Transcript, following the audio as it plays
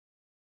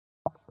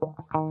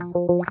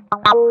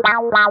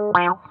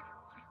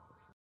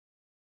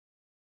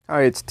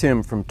Hi, it's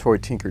Tim from Toy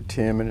Tinker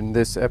Tim, and in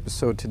this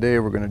episode today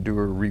we're going to do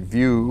a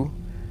review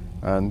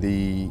on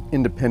the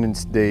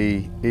Independence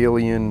Day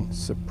Alien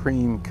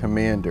Supreme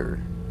Commander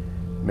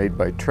made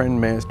by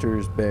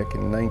Trendmasters back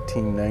in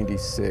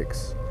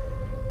 1996.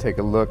 Take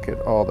a look at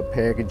all the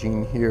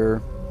packaging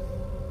here.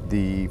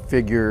 The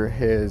figure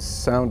has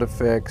sound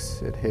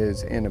effects, it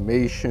has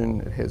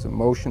animation, it has a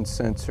motion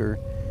sensor,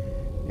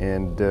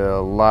 and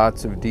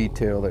lots of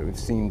detail that we've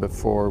seen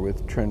before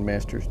with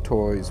Trendmasters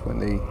toys when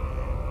they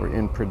were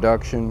in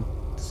production.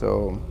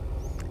 So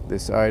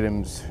this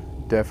item's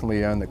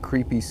definitely on the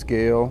creepy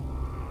scale,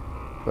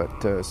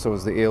 but so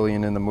is the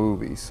alien in the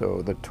movie,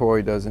 so the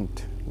toy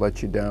doesn't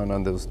let you down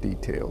on those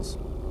details.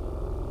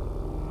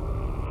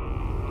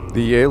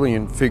 The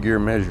alien figure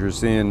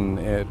measures in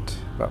at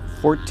about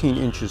 14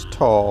 inches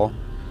tall,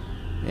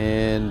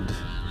 and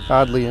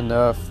oddly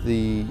enough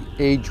the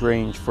age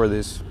range for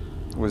this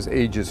was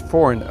ages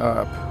 4 and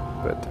up,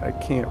 but I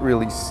can't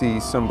really see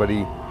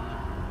somebody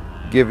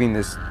giving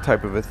this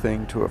type of a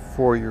thing to a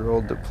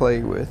 4-year-old to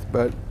play with,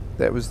 but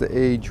that was the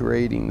age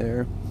rating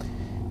there.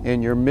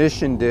 And your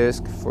mission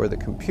disk for the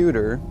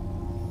computer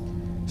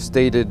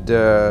stated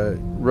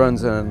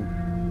runs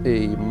on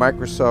a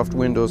Microsoft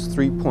Windows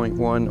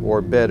 3.1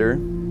 or better.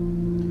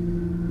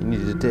 You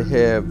needed to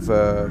have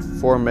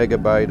 4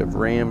 megabyte of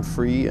RAM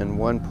free and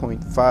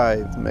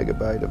 1.5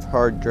 megabyte of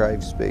hard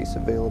drive space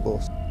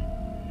available.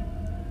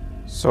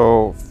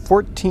 So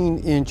 14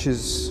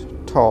 inches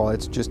tall,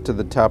 it's just to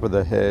the top of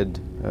the head,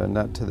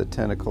 not to the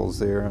tentacles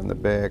there on the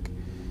back,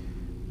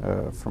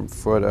 from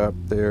foot up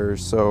there.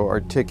 So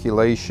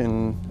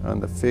articulation on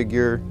the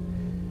figure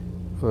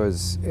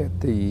was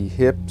at the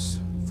hips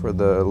for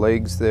the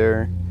legs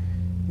there,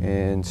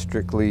 and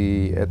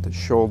strictly at the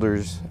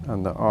shoulders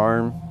on the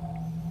arm.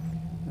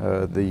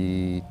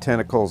 The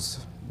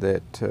tentacles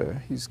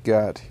that he's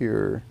got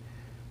here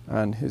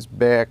on his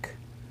back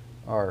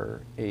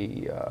are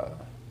a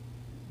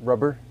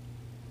rubber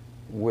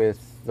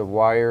with the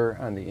wire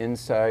on the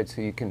inside so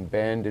you can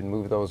bend and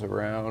move those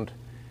around.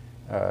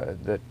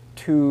 The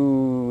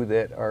two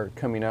that are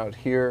coming out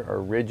here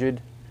are rigid,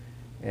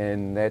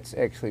 and that's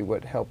actually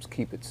what helps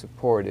keep it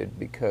supported,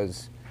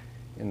 because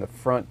in the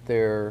front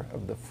there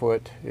of the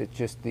foot, it's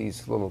just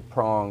these little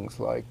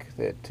prongs like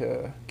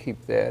that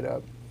keep that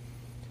up.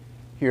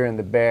 Here in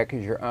the back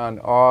is your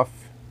on-off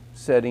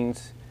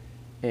settings,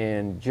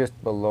 and just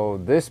below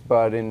this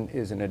button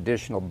is an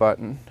additional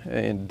button.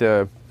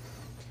 And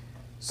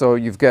so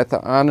you've got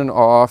the on and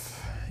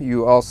off.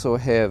 You also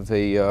have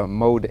a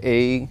mode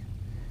A,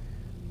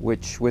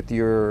 which with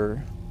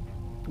your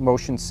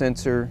motion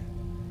sensor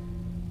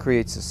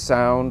creates a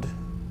sound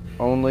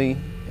only,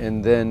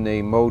 and then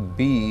a mode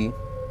B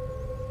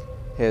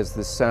has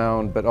the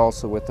sound but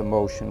also with the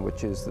motion,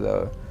 which is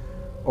the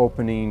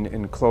opening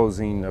and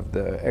closing of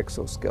the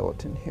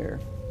exoskeleton here.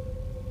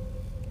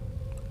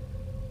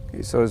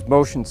 Okay, so his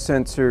motion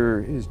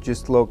sensor is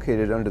just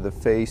located under the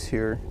face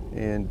here,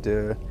 and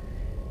it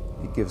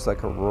gives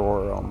like a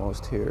roar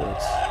almost here. There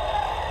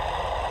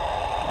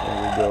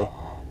we go.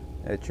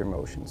 That's your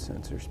motion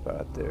sensor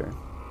spot there.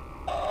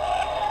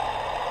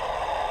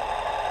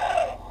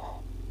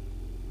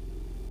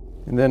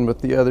 And then with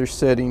the other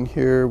setting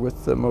here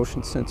with the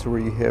motion sensor where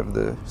you have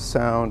the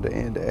sound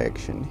and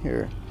action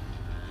here.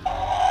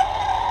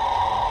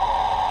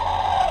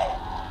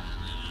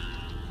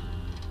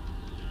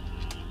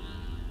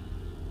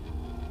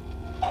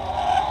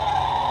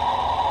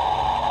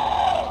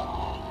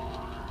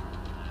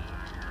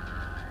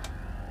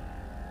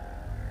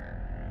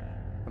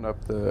 Open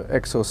up the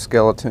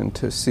exoskeleton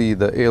to see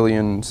the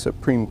Alien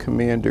Supreme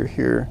Commander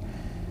here.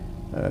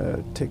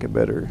 Take a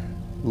better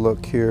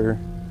look here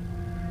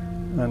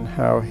on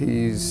how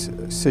he's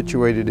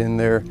situated in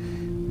there.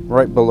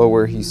 Right below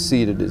where he's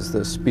seated is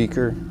the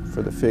speaker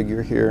for the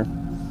figure here.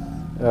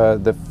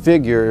 The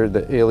figure,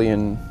 the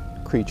alien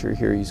creature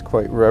here, he's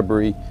quite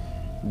rubbery,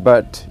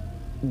 but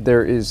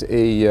there is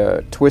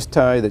a twist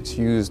tie that's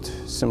used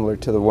similar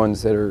to the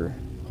ones that are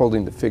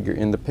holding the figure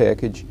in the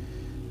package,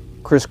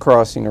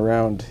 crisscrossing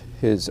around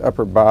his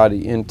upper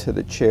body into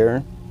the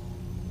chair.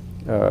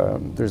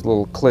 There's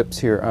little clips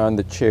here on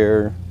the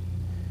chair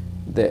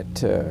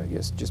that I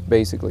guess just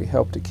basically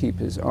help to keep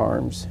his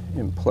arms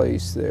in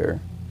place there.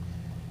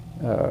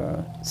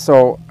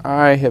 So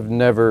I have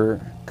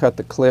never cut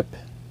the clip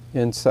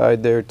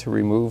inside there to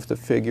remove the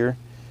figure,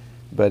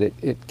 but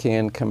it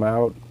can come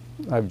out.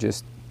 I've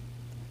just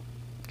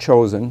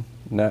chosen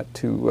not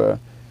to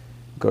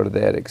go to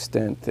that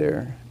extent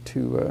there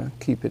to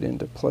keep it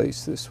into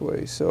place this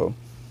way. So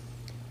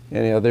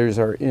anyhow, there's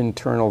our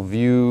internal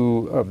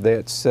view of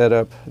that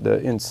setup. The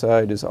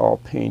inside is all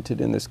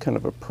painted in this kind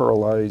of a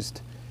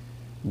pearlized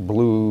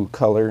blue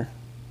color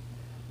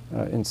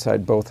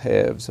inside both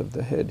halves of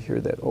the head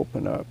here that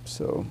open up.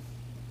 So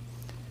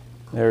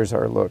there's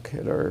our look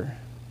at our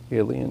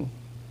Alien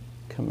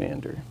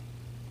Commander.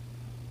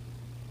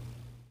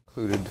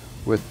 Included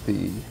with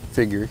the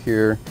figure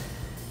here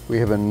We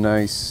have a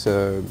nice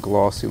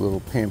glossy little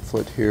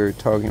pamphlet here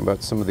talking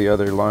about some of the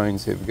other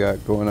lines they've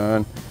got going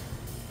on.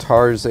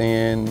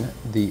 Tarzan,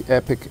 The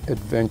Epic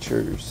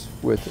Adventures,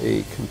 with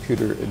a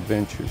computer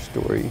adventure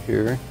story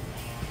here.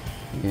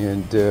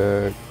 And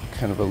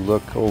kind of a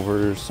look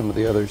over some of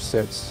the other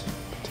sets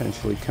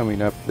potentially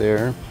coming up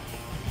there.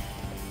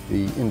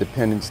 The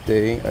Independence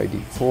Day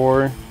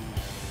ID4,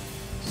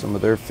 some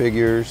of their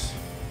figures,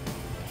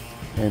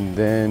 and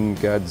then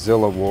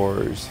Godzilla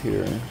Wars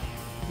here.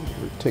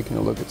 We're taking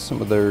a look at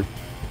some of their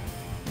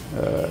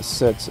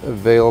sets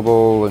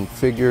available and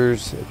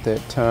figures at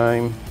that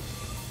time.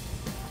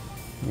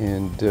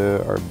 And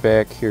our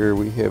back here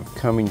we have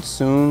coming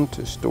soon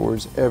to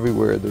stores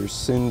everywhere. There's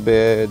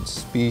Sinbad,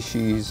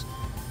 Species,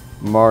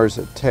 Mars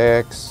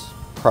Attacks,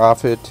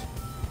 Prophet,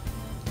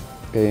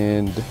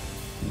 and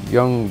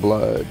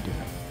Youngblood.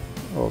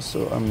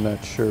 Also, I'm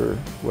not sure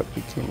what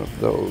became of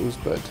those,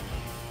 but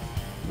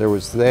there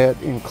was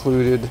that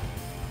included.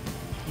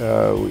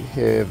 We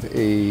have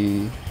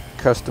a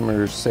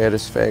customer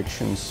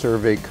satisfaction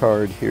survey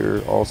card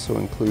here also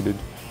included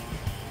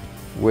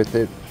with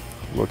it,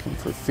 looking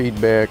for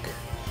feedback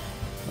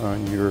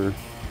on your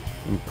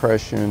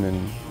impression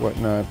and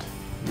whatnot,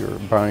 your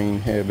buying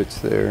habits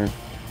there.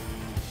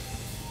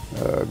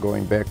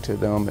 Going back to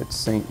them at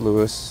St.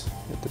 Louis,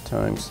 at the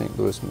time, St.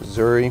 Louis,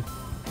 Missouri.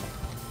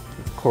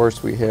 Of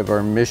course, we have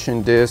our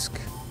mission disc.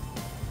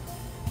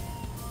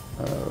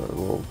 A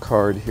little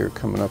card here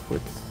coming up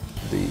with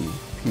the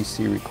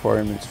PC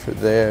requirements for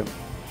that.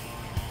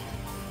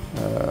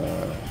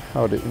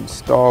 How to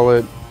install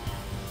it.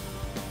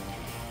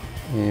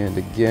 And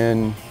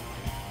again,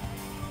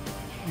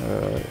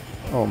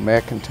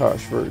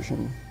 Macintosh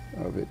version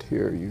of it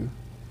here. You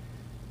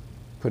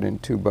put in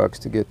 $2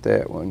 to get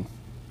that one.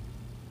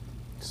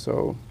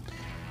 So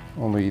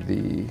only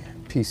the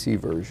PC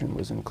version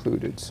was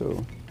included,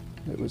 so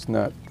it was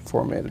not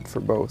formatted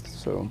for both.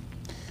 So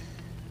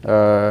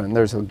and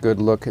there's a good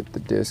look at the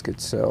disc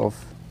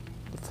itself,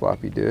 the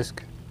floppy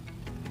disk.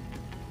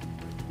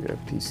 Yeah,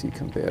 PC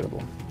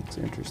compatible. It's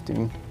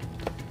interesting.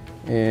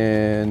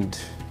 And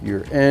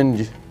your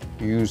end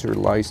user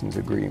license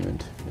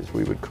agreement, as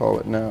we would call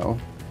it now.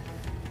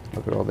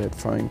 Look at all that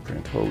fine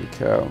print. Holy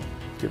cow.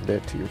 Give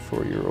that to your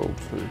 4-year-old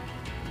for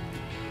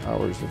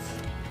hours of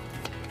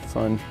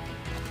fun.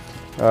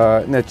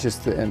 And that's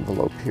just the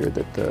envelope here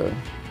that the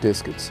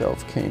disc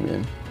itself came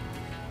in.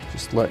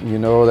 Just letting you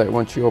know that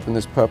once you open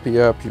this puppy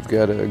up, you've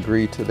got to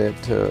agree to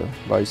that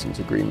license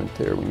agreement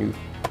there when you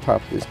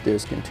pop this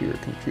disc into your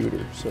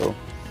computer. So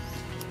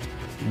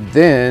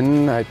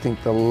then I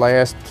think the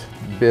last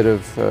bit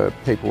of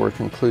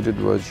paperwork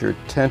included was your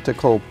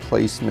tentacle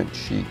placement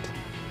sheet.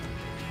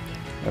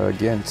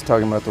 Again, it's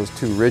talking about those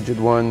two rigid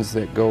ones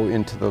that go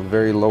into the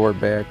very lower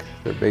back.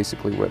 They're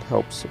basically what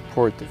helps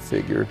support the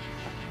figure,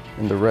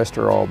 and the rest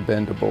are all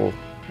bendable.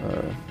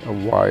 A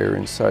wire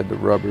inside the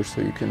rubber,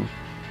 so you can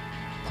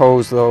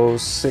pose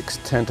those 6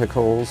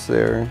 tentacles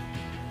there.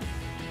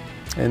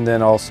 And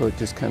then also it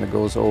just kind of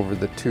goes over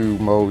the 2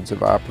 modes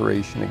of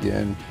operation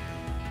again.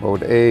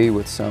 Mode A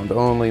with sound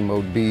only,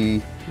 mode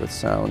B with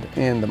sound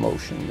and the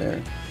motion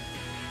there.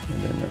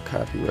 And then their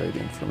copyright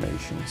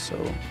information. So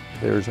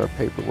there's our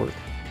paperwork.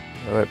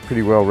 Well, that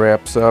pretty well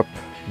wraps up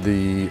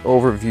the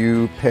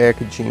overview,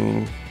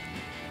 packaging,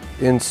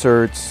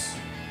 inserts,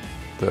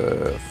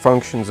 the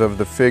functions of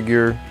the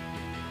figure,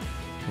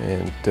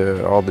 and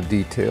all the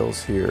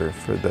details here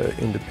for the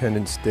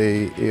Independence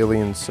Day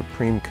Alien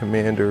Supreme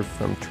Commander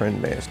from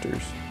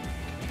Trendmasters.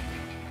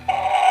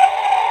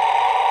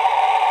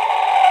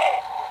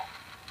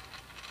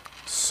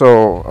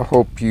 So I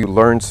hope you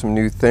learned some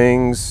new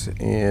things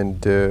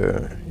and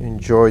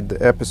enjoyed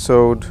the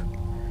episode.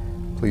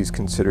 Please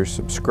consider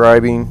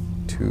subscribing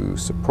to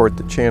support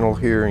the channel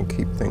here and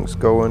keep things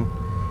going.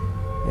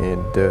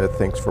 And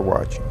thanks for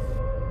watching.